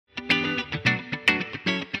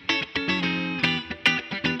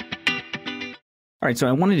All right, so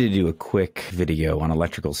I wanted to do a quick video on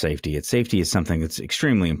electrical safety. Safety is something that's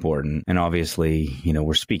extremely important. And obviously,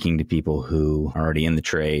 we're speaking to people who are already in the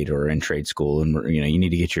trade or in trade school. And, you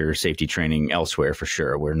need to get your safety training elsewhere for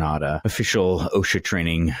sure. We're not an official OSHA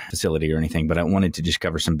training facility or anything, but I wanted to just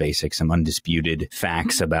cover some basics, some undisputed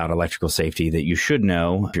facts about electrical safety that you should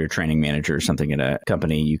know. If you're a training manager or something at a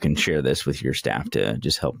company, you can share this with your staff to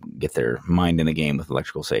just help get their mind in the game with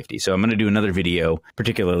electrical safety. So I'm going to do another video,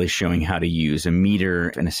 particularly showing how to use a meter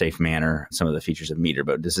in a safe manner, some of the features of meter,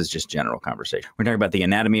 but this is just general conversation. We're talking about the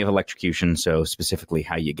anatomy of electrocution, so specifically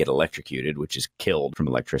how you get electrocuted, which is killed from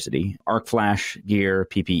electricity, arc flash, gear,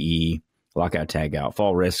 PPE, Lockout, Tagout,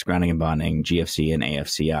 fall risk, grounding and bonding, GFCI and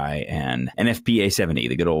AFCI, and NFPA 70,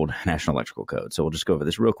 the good old National Electrical Code. So we'll just go over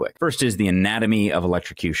this real quick. First is the anatomy of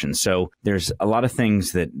electrocution. So there's a lot of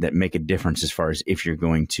things that make a difference as far as if you're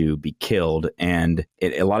going to be killed, and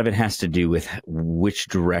a lot of it has to do with which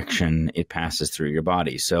direction it passes through your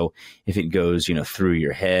body. So if it goes, through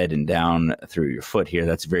your head and down through your foot here,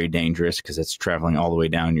 that's very dangerous because it's traveling all the way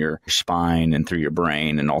down your spine and through your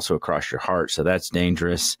brain and also across your heart. So that's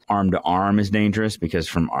dangerous. Arm to arm is dangerous because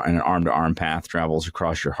from an arm-to-arm path travels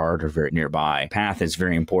across your heart or very nearby. Path is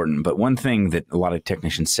very important, but one thing that a lot of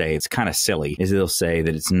technicians say, it's kind of silly, is they'll say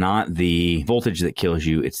that it's not the voltage that kills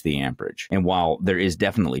you, it's the amperage. And while there is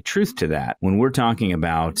definitely truth to that, when we're talking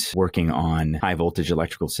about working on high voltage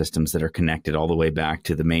electrical systems that are connected all the way back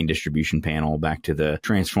to the main distribution panel, back to the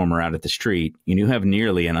transformer out at the street, you have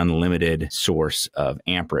nearly an unlimited source of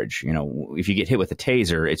amperage. If you get hit with a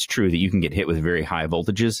taser, it's true that you can get hit with very high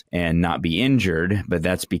voltages and not be injured, but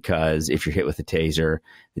that's because if you're hit with the taser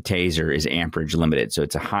is amperage limited. So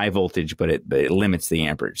it's a high voltage, but it limits the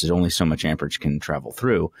amperage. There's only so much amperage can travel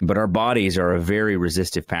through. But our bodies are a very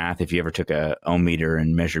resistive path. If you ever took a ohm meter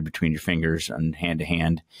and measured between your fingers and hand to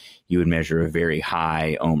hand, you would measure a very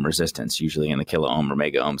high ohm resistance, usually in the kilo ohm or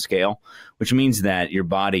mega ohm scale, which means that your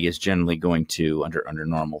body is generally going to, under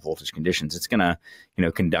normal voltage conditions, it's going to,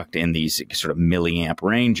 conduct in these sort of milliamp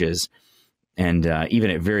ranges. And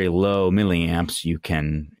even at very low milliamps, you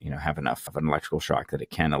can, have enough of an electrical shock that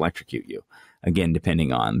it can electrocute you. Again,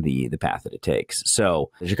 depending on the path that it takes.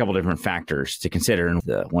 So there's a couple different factors to consider, and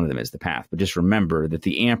one of them is the path. But just remember that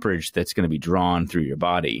the amperage that's going to be drawn through your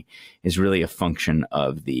body is really a function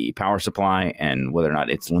of the power supply and whether or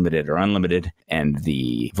not it's limited or unlimited, and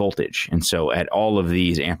the voltage. And so at all of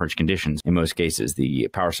these amperage conditions, in most cases, the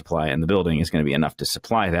power supply in the building is going to be enough to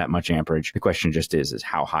supply that much amperage. The question just is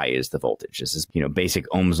how high is the voltage? This is, basic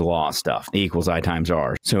Ohm's law stuff. E equals I times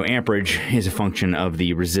R. So amperage is a function of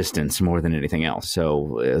the resistance more than anything else.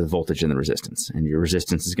 So the voltage and the resistance, and your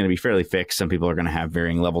resistance is going to be fairly fixed. Some people are going to have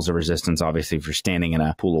varying levels of resistance. Obviously, if you're standing in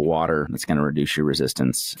a pool of water, that's going to reduce your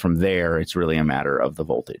resistance. From there, it's really a matter of the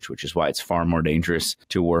voltage, which is why it's far more dangerous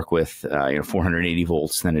to work with 480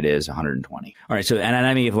 volts than it is 120. All right, so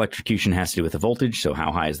anatomy of electrocution has to do with the voltage. So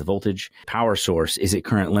how high is the voltage? Power source, is it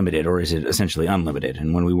current limited or is it essentially unlimited?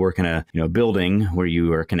 And when we work in a building where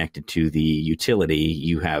you are connected to the utility,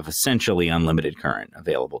 you have essentially unlimited current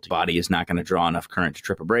available to you. The body is not going to draw enough current to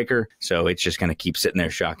trip a breaker, so it's just going to keep sitting there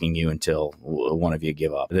shocking you until one of you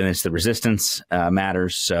give up. Then it's the resistance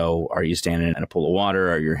matters. So are you standing in a pool of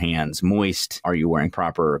water? Are your hands moist? Are you wearing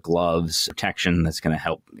proper gloves, protection that's going to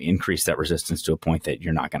help increase that resistance to a point that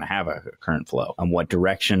you're not going to have a current flow? And what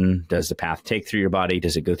direction does the path take through your body?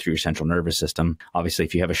 Does it go through your central nervous system? Obviously,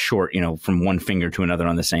 if you have a short, from one finger to another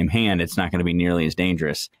on the same hand, it's not going to be nearly as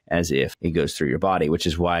dangerous as if it goes through your body, which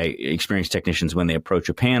is why experienced technicians, when they approach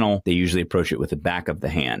a panel, they usually approach it with the back of the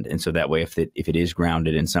hand. And so that way, if it is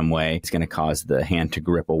grounded in some way, it's going to cause the hand to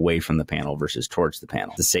grip away from the panel versus towards the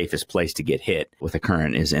panel. The safest place to get hit with a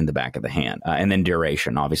current is in the back of the hand. And then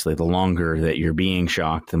duration. Obviously, the longer that you're being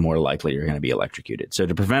shocked, the more likely you're going to be electrocuted. So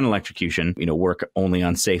to prevent electrocution, work only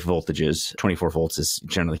on safe voltages. 24 volts is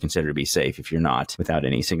generally considered to be safe if you're not without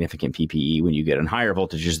any significant PPE. When you get on higher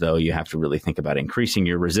voltages, though, you have to really think about increasing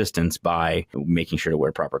your resistance by making sure to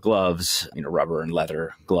wear proper gloves, rubber and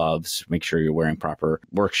leather gloves, make sure you're wearing proper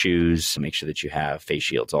work shoes, make sure that you have face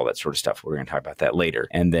shields, all that sort of stuff. We're going to talk about that later.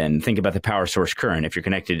 And then think about the power source current. If you're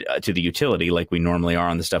connected to the utility, like we normally are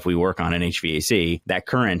on the stuff we work on in HVAC, that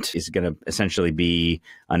current is going to essentially be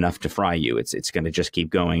enough to fry you. It's going to just keep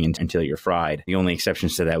going until you're fried. The only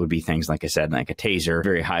exceptions to that would be things, like I said, like a taser,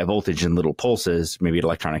 very high voltage and little pulses, maybe an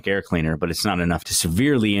electronic air cleaner, but it's not enough to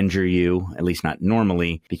severely injure you, at least not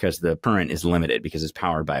normally, because the current is limited because it's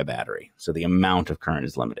powered by a battery. So the amount of current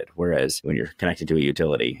is limited. Whereas whereas when you're connected to a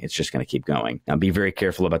utility, it's just going to keep going. Now, be very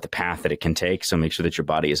careful about the path that it can take, so make sure that your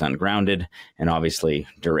body is ungrounded, and obviously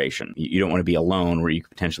duration. You don't want to be alone where you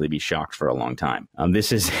could potentially be shocked for a long time.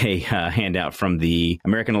 This is a handout from the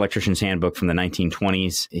American Electrician's Handbook from the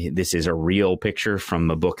 1920s. This is a real picture from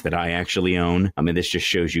a book that I actually own. I mean, this just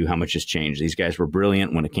shows you how much has changed. These guys were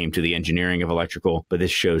brilliant when it came to the engineering of electrical, but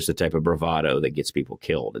this shows the type of bravado that gets people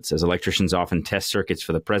killed. It says electricians often test circuits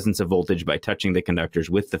for the presence of voltage by touching the conductors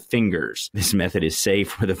with the fingers. This method is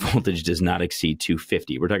safe where the voltage does not exceed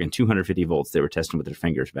 250. We're talking 250 volts they were testing with their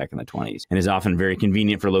fingers back in the 20s, and is often very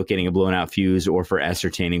convenient for locating a blown out fuse or for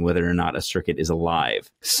ascertaining whether or not a circuit is alive.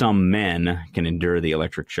 Some men can endure the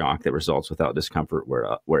electric shock that results without discomfort,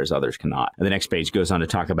 whereas others cannot. And the next page goes on to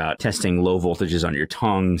talk about testing low voltages on your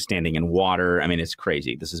tongue, standing in water. I mean, it's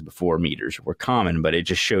crazy. This is before meters were common, but it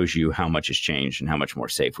just shows you how much has changed and how much more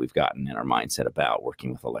safe we've gotten in our mindset about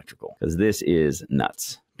working with electrical, because this is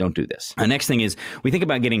nuts. Don't do this. The next thing is we think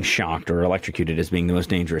about getting shocked or electrocuted as being the most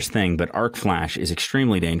dangerous thing, but arc flash is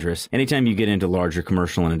extremely dangerous. Anytime you get into larger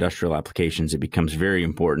commercial and industrial applications, it becomes very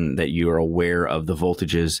important that you are aware of the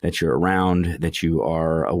voltages that you're around, that you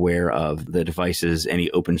are aware of the devices, any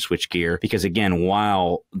open switch gear, because again,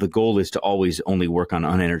 while the goal is to always only work on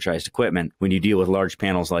unenergized equipment, when you deal with large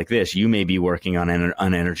panels like this, you may be working on an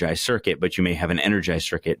unenergized circuit, but you may have an energized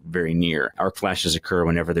circuit very near. Arc flashes occur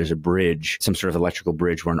whenever there's a bridge, some sort of electrical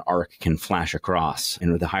bridge where an arc can flash across.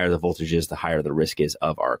 And the higher the voltage is, the higher the risk is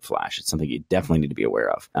of arc flash. It's something you definitely need to be aware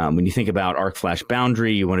of. When you think about arc flash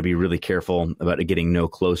boundary, you want to be really careful about getting no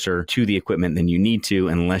closer to the equipment than you need to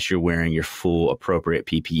unless you're wearing your full appropriate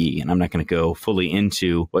PPE. And I'm not going to go fully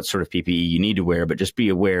into what sort of PPE you need to wear, but just be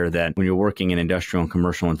aware that when you're working in industrial and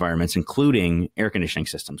commercial environments, including air conditioning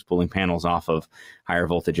systems, pulling panels off of higher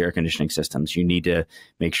voltage air conditioning systems, you need to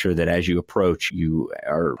make sure that as you approach, you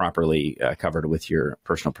are properly covered with your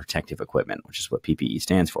personal protective equipment, which is what PPE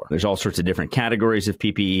stands for. There's all sorts of different categories of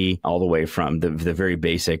PPE, all the way from the very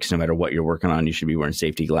basics. No matter what you're working on, you should be wearing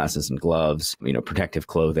safety glasses and gloves, protective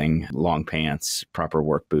clothing, long pants, proper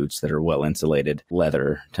work boots that are well insulated,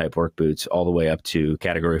 leather type work boots, all the way up to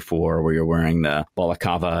category 4, where you're wearing the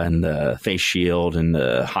balaclava and the face shield and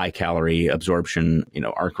the high calorie absorption,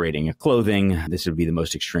 arc rating of clothing. This would be the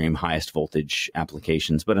most extreme, highest voltage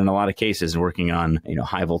applications. But in a lot of cases, working on,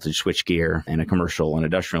 high voltage switch gear in a commercial and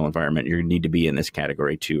industrial environment, you need to be in this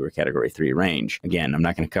category 2 or category 3 range. Again, I'm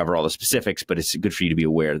not going to cover all the specifics, but it's good for you to be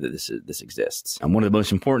aware that this exists. And one of the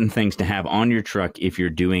most important things to have on your truck if you're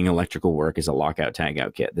doing electrical work is a lockout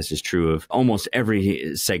tagout kit. This is true of almost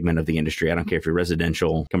every segment of the industry. I don't care if you're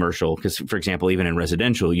residential, commercial, because for example, even in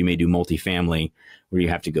residential, you may do multifamily where you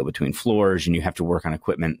have to go between floors and you have to work on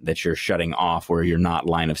equipment that you're shutting off where you're not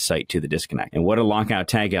line of sight to the disconnect. And what a lockout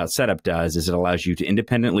tagout setup does is it allows you to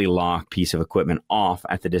independently lock a piece of equipment off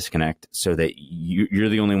at the disconnect so that you're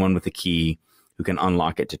the only one with the key who can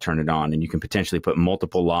unlock it to turn it on. And you can potentially put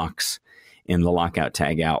multiple locks in the lockout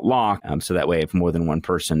tagout lock. So that way, if more than one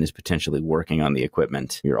person is potentially working on the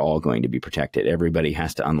equipment, you're all going to be protected. Everybody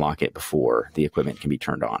has to unlock it before the equipment can be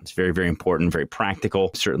turned on. It's very, very important, very practical.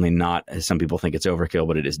 Certainly not, as some people think it's overkill,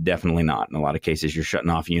 but it is definitely not. In a lot of cases, you're shutting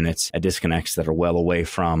off units at disconnects that are well away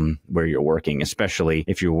from where you're working, especially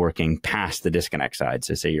if you're working past the disconnect side.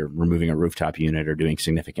 So say you're removing a rooftop unit or doing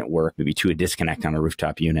significant work, maybe to a disconnect on a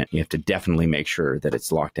rooftop unit. You have to definitely make sure that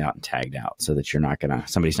it's locked out and tagged out so that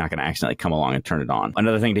somebody's not going to accidentally come along and turn it on.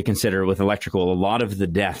 Another thing to consider with electrical, a lot of the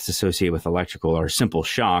deaths associated with electrical are simple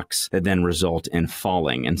shocks that then result in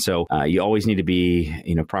falling. And so you always need to be,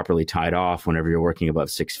 properly tied off whenever you're working above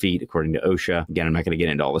 6 feet, according to OSHA. Again, I'm not going to get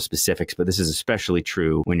into all the specifics, but this is especially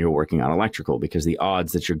true when you're working on electrical because the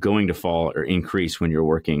odds that you're going to fall or increase when you're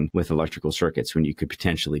working with electrical circuits when you could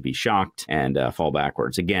potentially be shocked and fall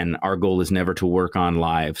backwards. Again, our goal is never to work on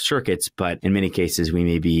live circuits, but in many cases,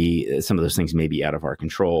 some of those things may be out of our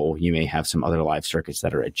control. You may have some other live circuits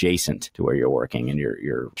that are adjacent to where you're working and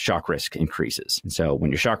your shock risk increases. And so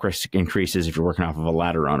when your shock risk increases, if you're working off of a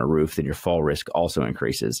ladder on a roof, then your fall risk also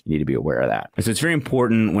increases. You need to be aware of that. And so it's very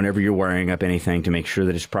important whenever you're wiring up anything to make sure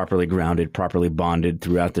that it's properly grounded, properly bonded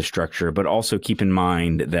throughout the structure, but also keep in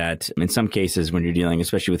mind that in some cases when you're dealing,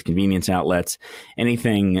 especially with convenience outlets,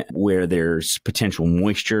 anything where there's potential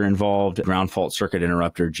moisture involved, ground fault circuit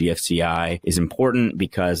interrupter, GFCI, is important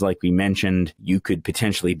because like we mentioned, you could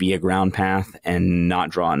potentially be a ground one path and not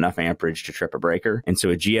draw enough amperage to trip a breaker. And so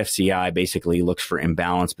a GFCI basically looks for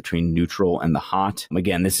imbalance between neutral and the hot.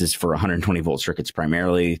 Again, this is for 120 volt circuits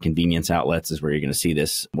primarily. Convenience outlets is where you're going to see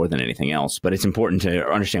this more than anything else. But it's important to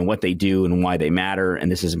understand what they do and why they matter.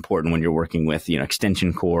 And this is important when you're working with,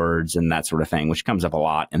 extension cords and that sort of thing, which comes up a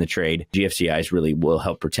lot in the trade. GFCIs really will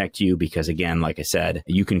help protect you because, again, like I said,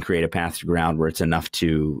 you can create a path to ground where it's enough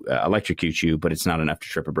to electrocute you, but it's not enough to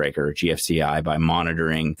trip a breaker. GFCI, by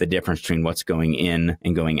monitoring the difference between what's going in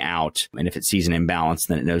and going out, and if it sees an imbalance,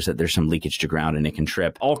 then it knows that there's some leakage to ground and it can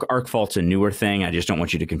trip. Arc fault's a newer thing. I just don't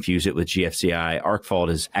want you to confuse it with GFCI. Arc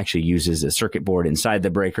fault actually uses a circuit board inside the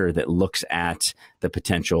breaker that looks at the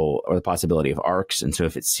potential or the possibility of arcs. And so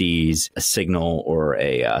if it sees a signal or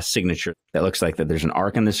a signature that looks like that there's an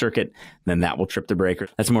arc in the circuit, then that will trip the breaker.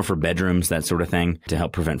 That's more for bedrooms, that sort of thing, to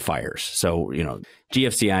help prevent fires. So,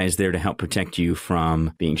 GFCI is there to help protect you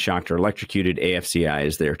from being shocked or electrocuted. AFCI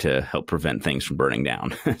is there to help prevent things from burning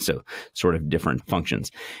down. So sort of different functions.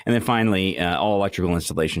 And then finally, all electrical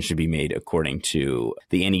installations should be made according to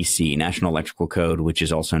the NEC, National Electrical Code, which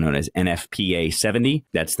is also known as NFPA 70.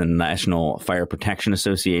 That's the National Fire Protection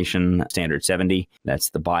Association Standard 70.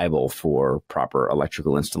 That's the Bible for proper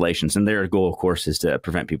electrical installations. And their goal, of course, is to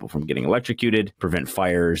prevent people from getting electrocuted, prevent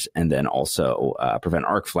fires, and then also prevent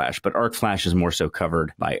arc flash. But arc flash is more so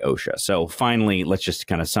covered by OSHA. So finally, let's just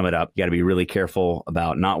kind of sum it up. You got to be really careful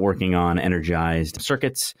about not working on energized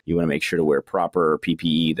circuits. You want to make sure to wear proper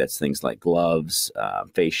PPE. That's things like gloves,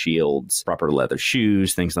 face shields, proper leather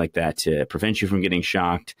shoes, things like that to prevent you from getting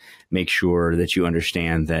shocked. Make sure that you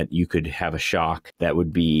understand that you could have a shock that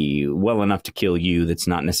would be well enough to kill you that's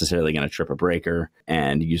not necessarily going to trip a breaker,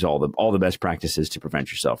 and use all the best practices to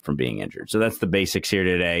prevent yourself from being injured. So that's the basics here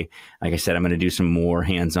today. Like I said, I'm going to do some more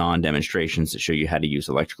hands-on demonstrations to show you how to use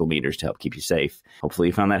electrical meters to help keep you safe. Hopefully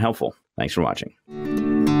you found that helpful. Thanks for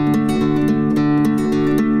watching.